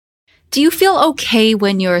Do you feel okay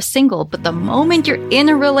when you're single, but the moment you're in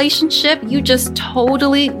a relationship, you just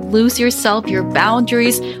totally lose yourself, your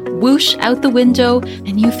boundaries whoosh out the window,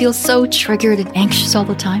 and you feel so triggered and anxious all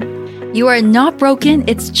the time? You are not broken,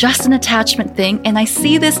 it's just an attachment thing, and I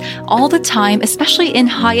see this all the time, especially in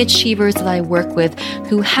high achievers that I work with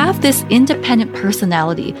who have this independent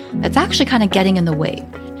personality that's actually kind of getting in the way.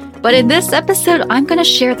 But in this episode, I'm going to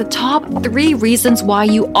share the top 3 reasons why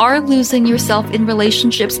you are losing yourself in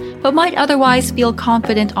relationships but might otherwise feel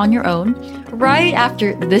confident on your own right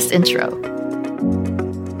after this intro.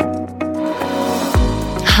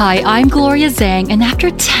 Hi, I'm Gloria Zhang, and after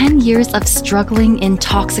 10 years of struggling in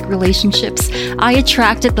toxic relationships, I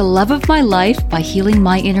attracted the love of my life by healing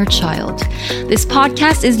my inner child. This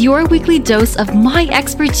podcast is your weekly dose of my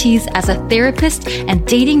expertise as a therapist and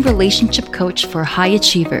dating relationship coach for high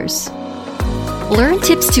achievers. Learn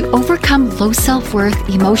tips to overcome low self-worth,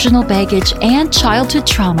 emotional baggage, and childhood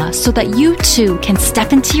trauma so that you too can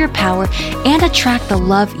step into your power and attract the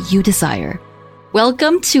love you desire.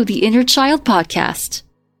 Welcome to the Inner Child Podcast.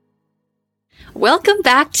 Welcome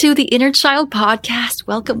back to the Inner Child Podcast.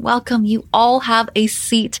 Welcome. You all have a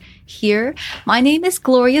seat here. My name is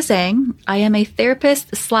Gloria Zhang. I am a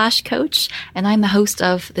therapist/coach, and I'm the host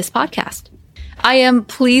of this podcast. I am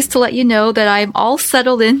pleased to let you know that I'm all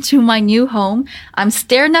settled into my new home. I'm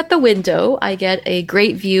staring at the window. I get a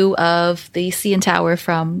great view of the CN Tower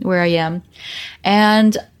from where I am.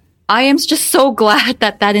 And I am just so glad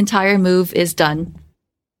that that entire move is done.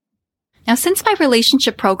 Now, since my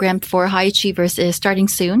relationship program for high achievers is starting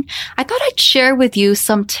soon, I thought I'd share with you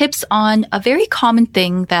some tips on a very common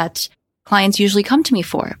thing that clients usually come to me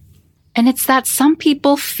for. And it's that some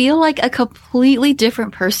people feel like a completely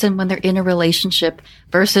different person when they're in a relationship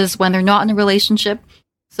versus when they're not in a relationship.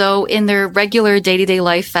 So in their regular day-to-day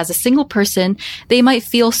life as a single person, they might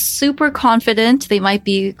feel super confident. They might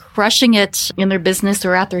be crushing it in their business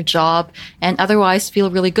or at their job and otherwise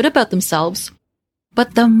feel really good about themselves.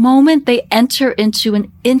 But the moment they enter into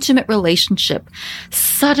an intimate relationship,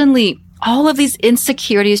 suddenly all of these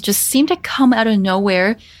insecurities just seem to come out of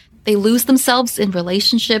nowhere. They lose themselves in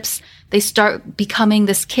relationships. They start becoming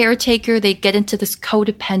this caretaker. They get into this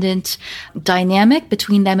codependent dynamic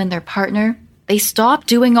between them and their partner. They stop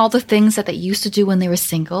doing all the things that they used to do when they were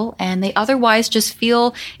single, and they otherwise just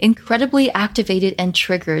feel incredibly activated and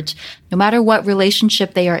triggered, no matter what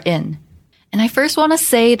relationship they are in. And I first want to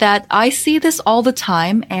say that I see this all the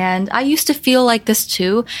time, and I used to feel like this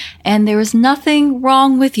too, and there is nothing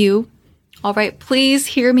wrong with you. All right, please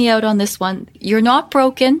hear me out on this one. You're not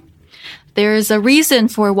broken. There's a reason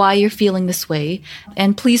for why you're feeling this way,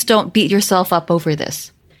 and please don't beat yourself up over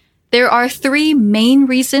this. There are 3 main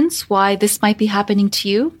reasons why this might be happening to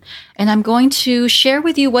you, and I'm going to share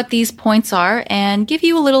with you what these points are and give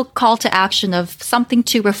you a little call to action of something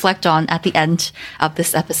to reflect on at the end of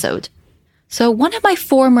this episode. So one of my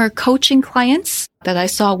former coaching clients that I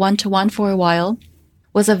saw one-to-one for a while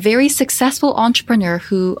was a very successful entrepreneur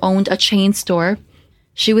who owned a chain store.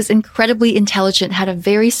 She was incredibly intelligent, had a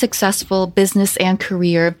very successful business and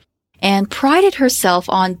career, and prided herself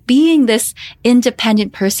on being this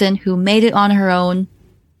independent person who made it on her own.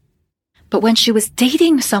 But when she was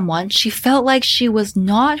dating someone, she felt like she was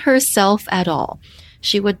not herself at all.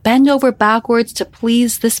 She would bend over backwards to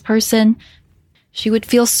please this person. She would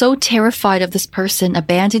feel so terrified of this person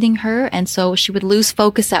abandoning her, and so she would lose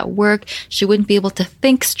focus at work. She wouldn't be able to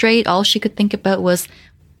think straight. All she could think about was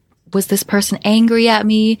this person angry at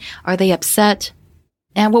me? Are they upset?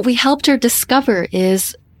 And what we helped her discover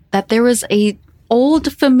is that there was a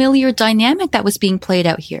old familiar dynamic that was being played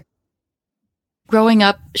out here. Growing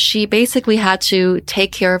up, she basically had to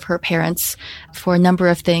take care of her parents for a number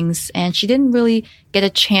of things, and she didn't really get a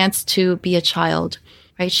chance to be a child.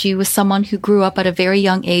 Right? She was someone who grew up at a very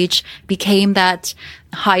young age, became that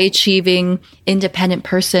high-achieving, independent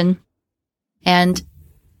person. And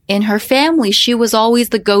in her family, she was always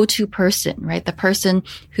the go-to person, right? The person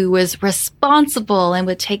who was responsible and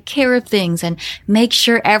would take care of things and make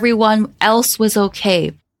sure everyone else was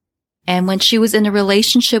okay. And when she was in a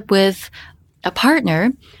relationship with a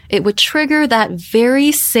partner, it would trigger that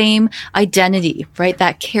very same identity, right?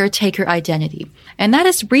 That caretaker identity. And that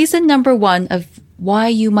is reason number 1 of why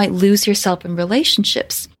you might lose yourself in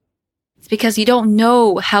relationships. It's because you don't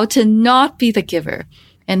know how to not be the giver.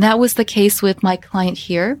 And that was the case with my client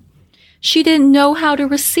here. She didn't know how to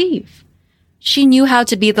receive. She knew how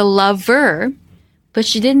to be the lover, but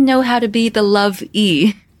she didn't know how to be the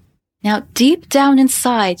lovee. Now, deep down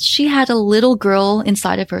inside, she had a little girl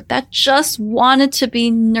inside of her that just wanted to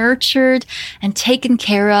be nurtured and taken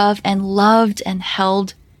care of and loved and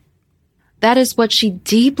held. That is what she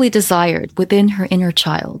deeply desired within her inner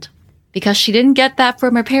child. because she didn't get that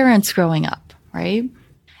from her parents growing up, right?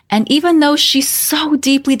 And even though she so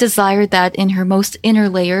deeply desired that in her most inner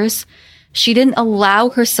layers, she didn't allow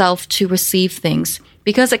herself to receive things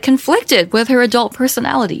because it conflicted with her adult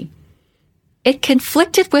personality. It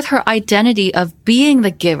conflicted with her identity of being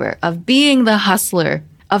the giver, of being the hustler,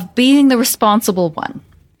 of being the responsible one.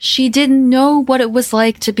 She didn't know what it was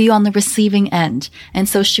like to be on the receiving end, and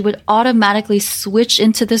so she would automatically switch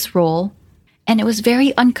into this role. And it was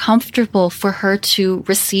very uncomfortable for her to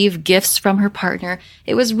receive gifts from her partner.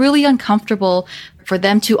 It was really uncomfortable for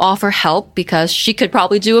them to offer help because she could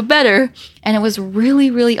probably do it better. And it was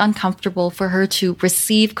really, really uncomfortable for her to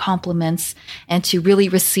receive compliments and to really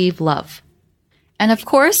receive love. And of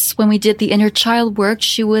course, when we did the inner child work,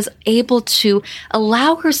 she was able to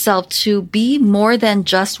allow herself to be more than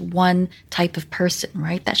just one type of person,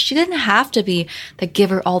 right? That she didn't have to be the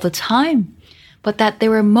giver all the time, but that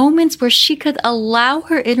there were moments where she could allow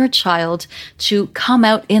her inner child to come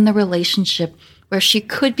out in the relationship, where she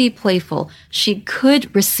could be playful, she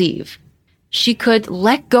could receive, she could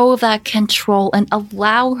let go of that control and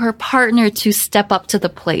allow her partner to step up to the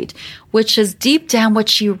plate, which is deep down what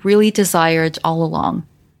she really desired all along.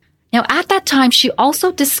 Now, at that time, she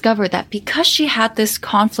also discovered that because she had this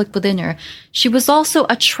conflict within her, she was also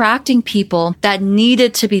attracting people that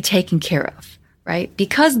needed to be taken care of, right?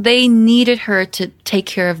 Because they needed her to take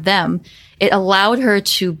care of them, it allowed her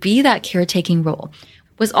to be that caretaking role.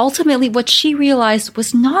 Was ultimately what she realized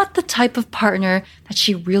was not the type of partner that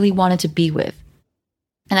she really wanted to be with.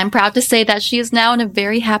 And I'm proud to say that she is now in a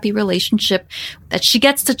very happy relationship, that she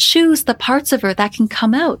gets to choose the parts of her that can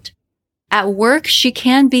come out. At work, she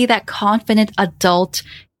can be that confident adult,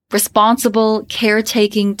 responsible,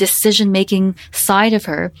 caretaking, decision-making side of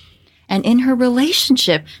her. And in her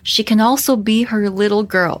relationship, she can also be her little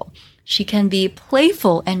girl. She can be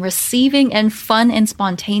playful and receiving and fun and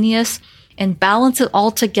spontaneous, and balance it all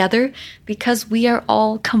together, because we are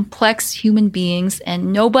all complex human beings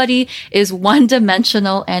and nobody is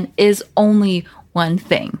one-dimensional and is only one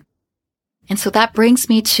thing. And so that brings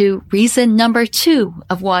me to reason number 2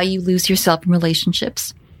 of why you lose yourself in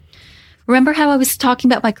relationships. Remember how I was talking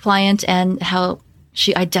about my client and how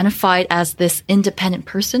she identified as this independent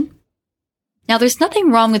person? Now, there's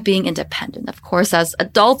nothing wrong with being independent. Of course, as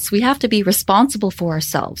adults, we have to be responsible for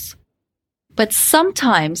ourselves. But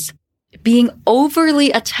sometimes being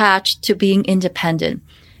overly attached to being independent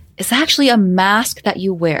is actually a mask that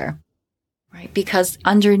you wear, right? Because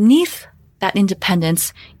underneath that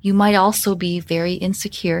independence, you might also be very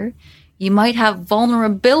insecure. You might have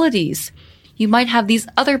vulnerabilities. You might have these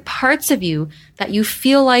other parts of you that you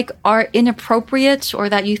feel like are inappropriate or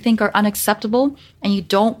that you think are unacceptable, and you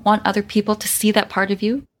don't want other people to see that part of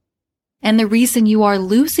you. And the reason you are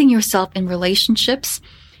losing yourself in relationships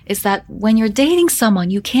is that when you're dating someone,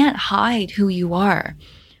 you can't hide who you are,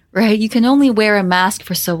 right? You can only wear a mask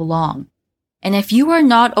for so long. And if you are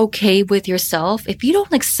not okay with yourself, if you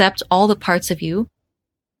don't accept all the parts of you,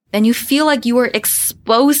 then you feel like you are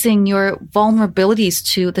exposing your vulnerabilities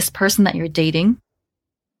to this person that you're dating.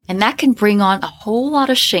 And that can bring on a whole lot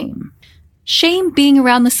of shame. Shame being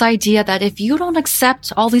around this idea that if you don't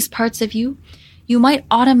accept all these parts of you, you might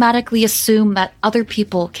automatically assume that other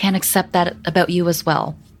people can't accept that about you as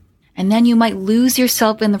well. And then you might lose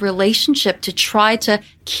yourself in the relationship to try to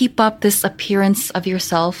keep up this appearance of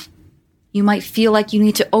yourself. You might feel like you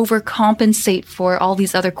need to overcompensate for all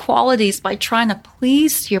these other qualities by trying to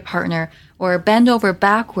please your partner or bend over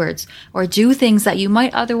backwards or do things that you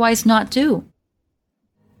might otherwise not do.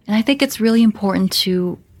 And I think it's really important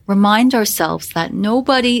to remind ourselves that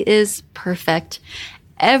nobody is perfect.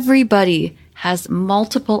 Everybody has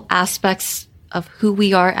multiple aspects of who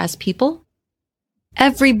we are as people.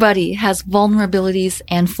 Everybody has vulnerabilities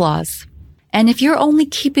and flaws. And if you're only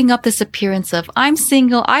keeping up this appearance of, I'm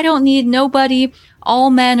single, I don't need nobody, all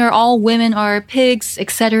men or all women are pigs,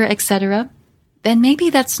 etc., then maybe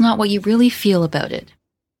that's not what you really feel about it.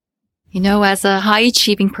 You know, as a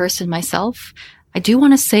high-achieving person myself, I do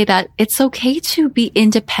want to say that it's okay to be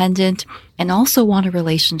independent and also want a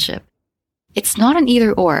relationship. It's not an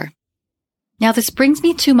either or. Now, this brings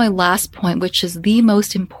me to my last point, which is the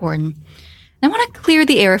most important. I want to clear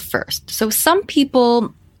the air first. So some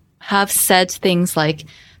people have said things like,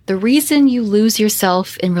 the reason you lose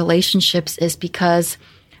yourself in relationships is because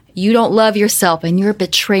you don't love yourself and you're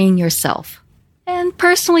betraying yourself. And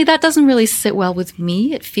personally, that doesn't really sit well with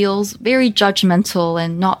me. It feels very judgmental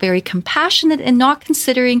and not very compassionate and not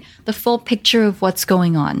considering the full picture of what's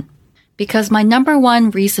going on. Because my number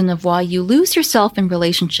one reason of why you lose yourself in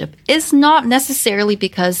relationship is not necessarily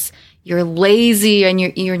because you're lazy and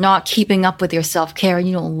you're not keeping up with your self-care and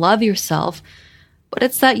you don't love yourself. but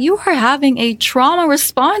it's that you are having a trauma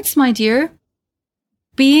response, my dear.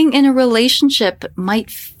 Being in a relationship might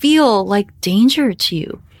feel like danger to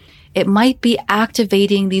you. It might be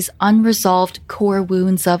activating these unresolved core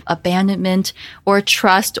wounds of abandonment or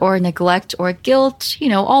trust or neglect or guilt,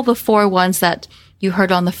 all the 4 ones that you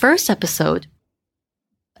heard on the first episode.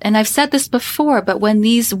 And I've said this before, but when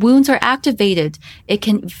these wounds are activated, it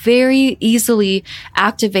can very easily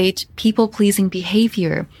activate people-pleasing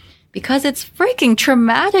behavior because it's freaking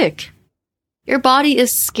traumatic. Your body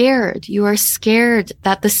is scared. You are scared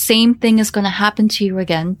that the same thing is going to happen to you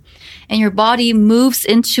again. And your body moves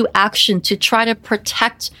into action to try to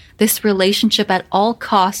protect this relationship at all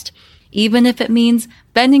cost, even if it means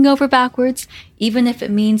bending over backwards, even if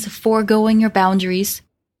it means foregoing your boundaries.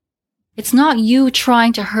 It's not you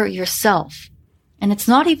trying to hurt yourself. And it's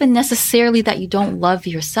not even necessarily that you don't love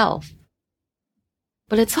yourself.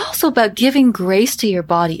 But it's also about giving grace to your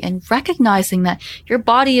body and recognizing that your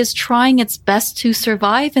body is trying its best to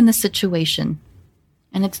survive in the situation.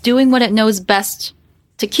 And it's doing what it knows best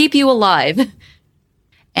to keep you alive.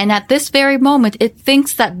 And at this very moment, it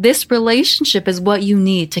thinks that this relationship is what you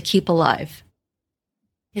need to keep alive.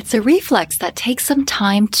 It's a reflex that takes some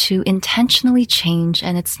time to intentionally change,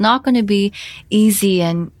 and it's not going to be easy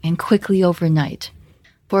and quickly overnight.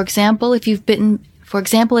 For example, if you've been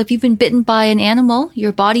bitten by an animal,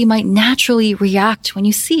 your body might naturally react when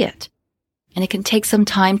you see it. And it can take some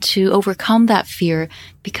time to overcome that fear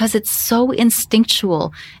because it's so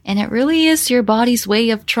instinctual and it really is your body's way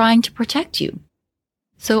of trying to protect you.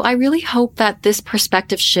 So I really hope that this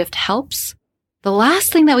perspective shift helps. The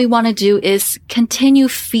last thing that we want to do is continue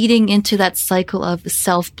feeding into that cycle of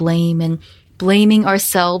self-blame and blaming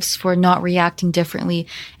ourselves for not reacting differently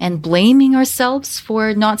and blaming ourselves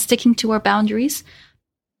for not sticking to our boundaries.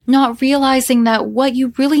 Not realizing that what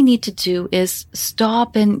you really need to do is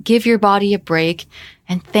stop and give your body a break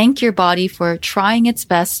and thank your body for trying its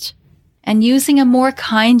best and using a more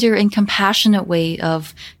kinder and compassionate way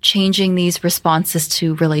of changing these responses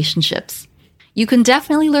to relationships. You can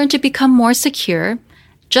definitely learn to become more secure,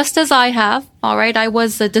 just as I have. All right, I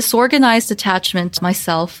was a disorganized attachment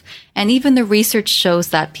myself, and even the research shows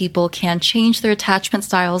that people can change their attachment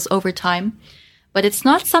styles over time, but it's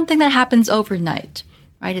not something that happens overnight.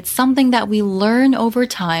 Right? It's something that we learn over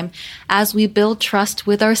time as we build trust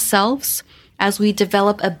with ourselves, as we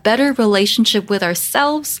develop a better relationship with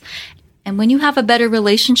ourselves. And when you have a better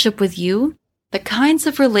relationship with you, the kinds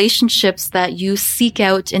of relationships that you seek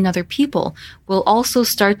out in other people will also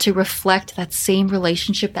start to reflect that same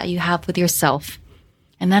relationship that you have with yourself.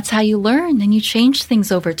 And that's how you learn and you change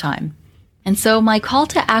things over time. And so my call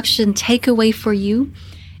to action takeaway for you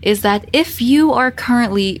is that if you are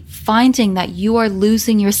currently finding that you are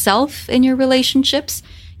losing yourself in your relationships,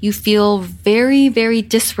 you feel very, very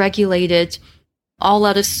dysregulated, all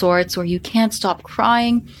out of sorts, or you can't stop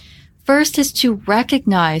crying, first is to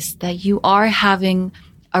recognize that you are having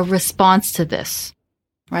a response to this,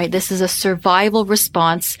 right? This is a survival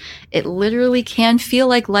response. It literally can feel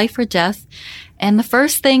like life or death. And the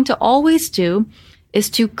first thing to always do is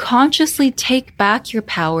to consciously take back your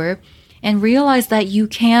power and realize that you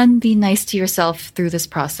can be nice to yourself through this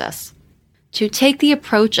process. To take the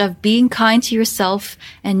approach of being kind to yourself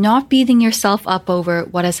and not beating yourself up over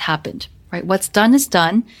what has happened, right? What's done is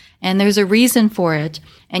done, and there's a reason for it.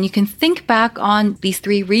 And you can think back on these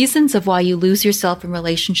 3 reasons of why you lose yourself in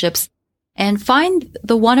relationships and find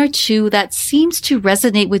the 1 or 2 that seems to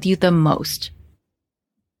resonate with you the most.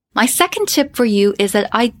 My second tip for you is that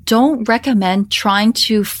I don't recommend trying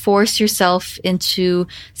to force yourself into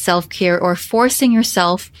self-care or forcing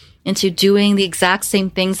yourself into doing the exact same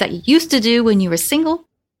things that you used to do when you were single.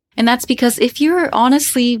 And that's because if you're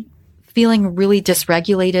honestly feeling really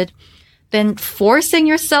dysregulated, then forcing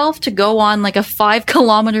yourself to go on like a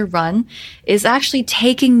 5-kilometer run is actually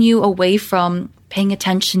taking you away from paying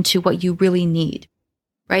attention to what you really need.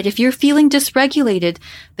 Right? If you're feeling dysregulated,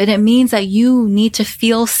 then it means that you need to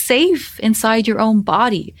feel safe inside your own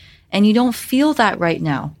body, and you don't feel that right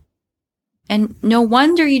now. And no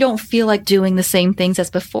wonder you don't feel like doing the same things as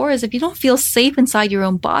before, as if you don't feel safe inside your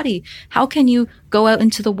own body, how can you go out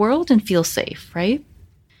into the world and feel safe, right?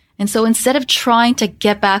 And so instead of trying to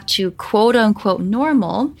get back to quote unquote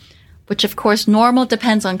normal, which of course normal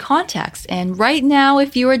depends on context. And right now,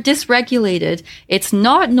 if you are dysregulated, it's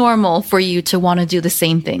not normal for you to want to do the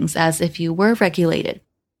same things as if you were regulated.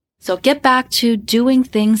 So get back to doing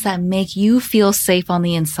things that make you feel safe on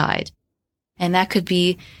the inside. And that could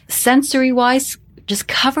be sensory-wise, just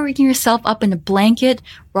covering yourself up in a blanket,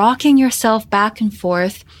 rocking yourself back and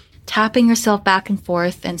forth, tapping yourself back and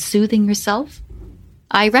forth, and soothing yourself.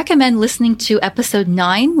 I recommend listening to episode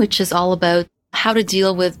 9, which is all about how to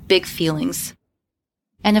deal with big feelings.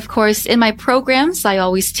 And of course, in my programs, I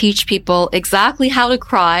always teach people exactly how to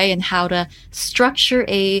cry and how to structure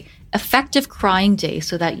a effective crying day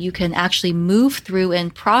so that you can actually move through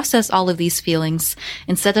and process all of these feelings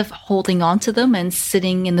instead of holding on to them and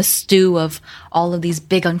sitting in the stew of all of these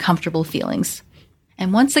big uncomfortable feelings.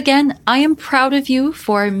 And once again, I am proud of you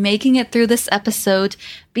for making it through this episode,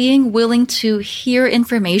 being willing to hear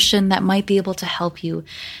information that might be able to help you,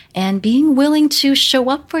 and being willing to show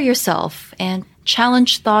up for yourself and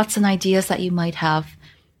challenge thoughts and ideas that you might have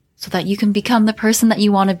so that you can become the person that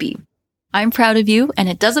you want to be. I'm proud of you, and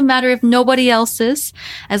it doesn't matter if nobody else is.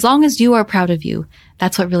 As long as you are proud of you,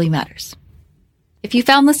 that's what really matters. If you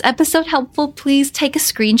found this episode helpful, please take a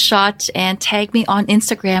screenshot and tag me on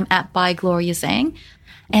Instagram at @ByGloriaZhang.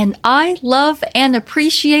 And I love and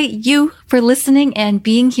appreciate you for listening and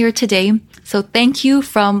being here today. So thank you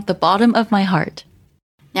from the bottom of my heart.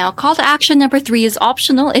 Now, call to action number 3 is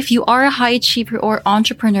optional if you are a high achiever or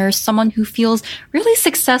entrepreneur, someone who feels really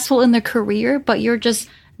successful in their career, but you're just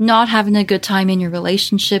not having a good time in your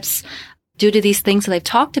relationships due to these things that I've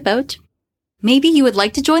talked about. Maybe you would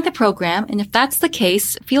like to join the program, and if that's the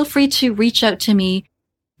case, feel free to reach out to me.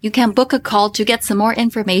 You can book a call to get some more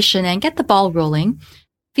information and get the ball rolling.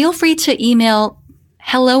 Feel free to email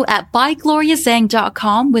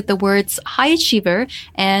hello@bygloriazhang.com with the words high achiever,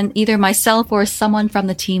 and either myself or someone from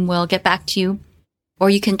the team will get back to you. Or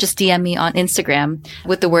you can just DM me on Instagram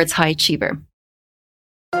with the words high achiever.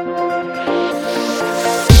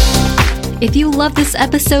 If you love this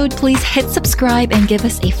episode, please hit subscribe and give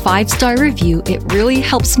us a 5-star review. It really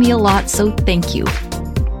helps me a lot, so thank you.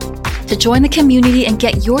 To join the community and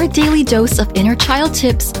get your daily dose of inner child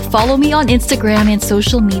tips, follow me on Instagram and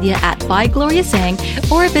social media at @ByGloriaZhang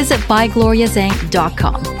or visit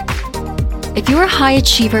bygloriazhang.com. If you're a high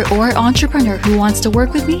achiever or entrepreneur who wants to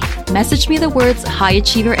work with me, message me the words high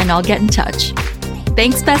achiever and I'll get in touch.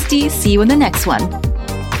 Thanks, bestie. See you in the next one.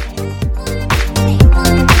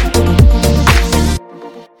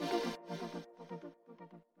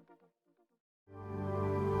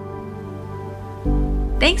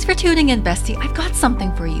 Thanks for tuning in, bestie. I've got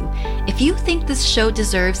something for you. If you think this show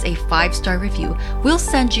deserves a 5-star review, we'll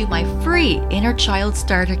send you my free Inner Child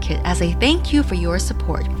Starter Kit as a thank you for your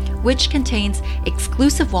support, which contains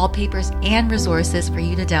exclusive wallpapers and resources for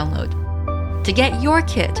you to download. To get your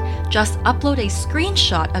kit, just upload a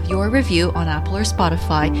screenshot of your review on Apple or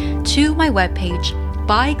Spotify to my webpage,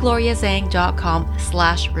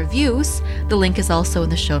 bygloriazhang.com/reviews. The link is also in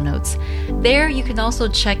the show notes. There you can also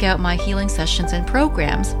check out my healing sessions and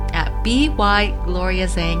programs at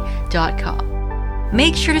bygloriazhang.com.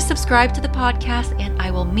 Make sure to subscribe to the podcast and I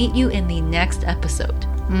will meet you in the next episode.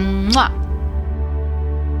 Mwah!